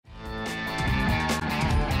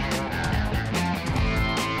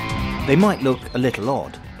They might look a little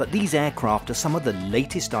odd, but these aircraft are some of the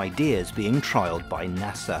latest ideas being trialled by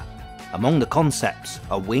NASA. Among the concepts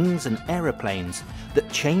are wings and aeroplanes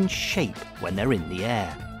that change shape when they're in the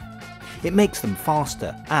air. It makes them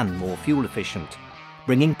faster and more fuel efficient,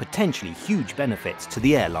 bringing potentially huge benefits to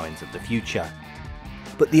the airlines of the future.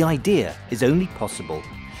 But the idea is only possible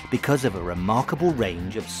because of a remarkable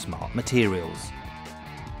range of smart materials.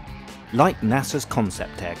 Like NASA's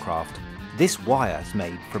concept aircraft, this wire is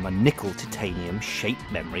made from a nickel titanium shape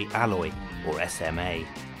memory alloy, or SMA.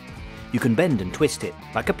 You can bend and twist it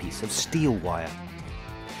like a piece of steel wire.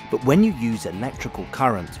 But when you use electrical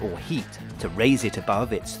current or heat to raise it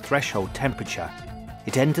above its threshold temperature,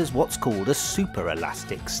 it enters what's called a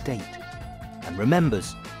superelastic state and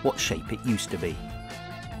remembers what shape it used to be.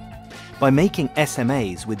 By making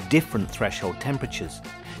SMAs with different threshold temperatures,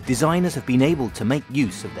 designers have been able to make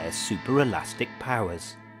use of their superelastic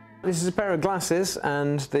powers. This is a pair of glasses,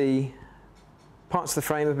 and the parts of the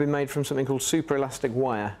frame have been made from something called superelastic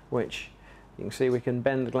wire, which you can see we can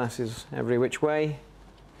bend the glasses every which way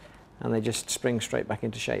and they just spring straight back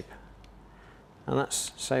into shape. And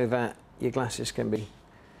that's so that your glasses can be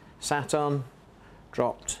sat on,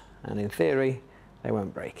 dropped, and in theory they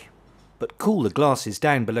won't break. But cool the glasses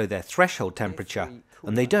down below their threshold temperature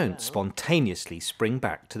and they don't spontaneously spring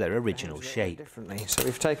back to their original shape. Differently. So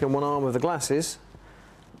we've taken one arm of the glasses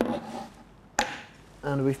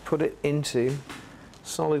and we've put it into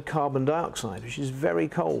solid carbon dioxide, which is very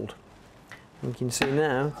cold. And you can see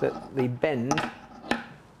now that the bend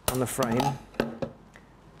on the frame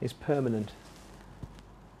is permanent.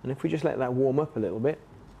 And if we just let that warm up a little bit,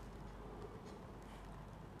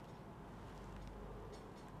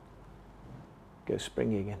 go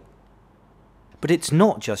springy again. But it's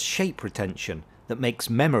not just shape retention that makes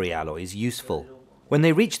memory alloys useful. When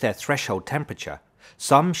they reach their threshold temperature,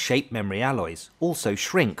 some shape memory alloys also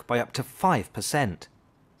shrink by up to 5%,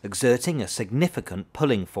 exerting a significant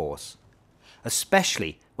pulling force,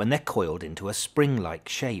 especially when they're coiled into a spring-like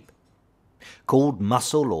shape. Called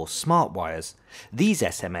muscle or smart wires, these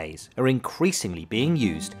SMAs are increasingly being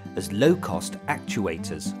used as low-cost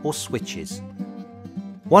actuators or switches.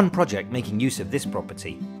 One project making use of this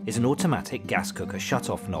property is an automatic gas cooker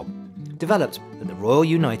shut-off knob, developed at the Royal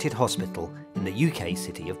United Hospital in the UK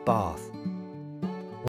city of Bath.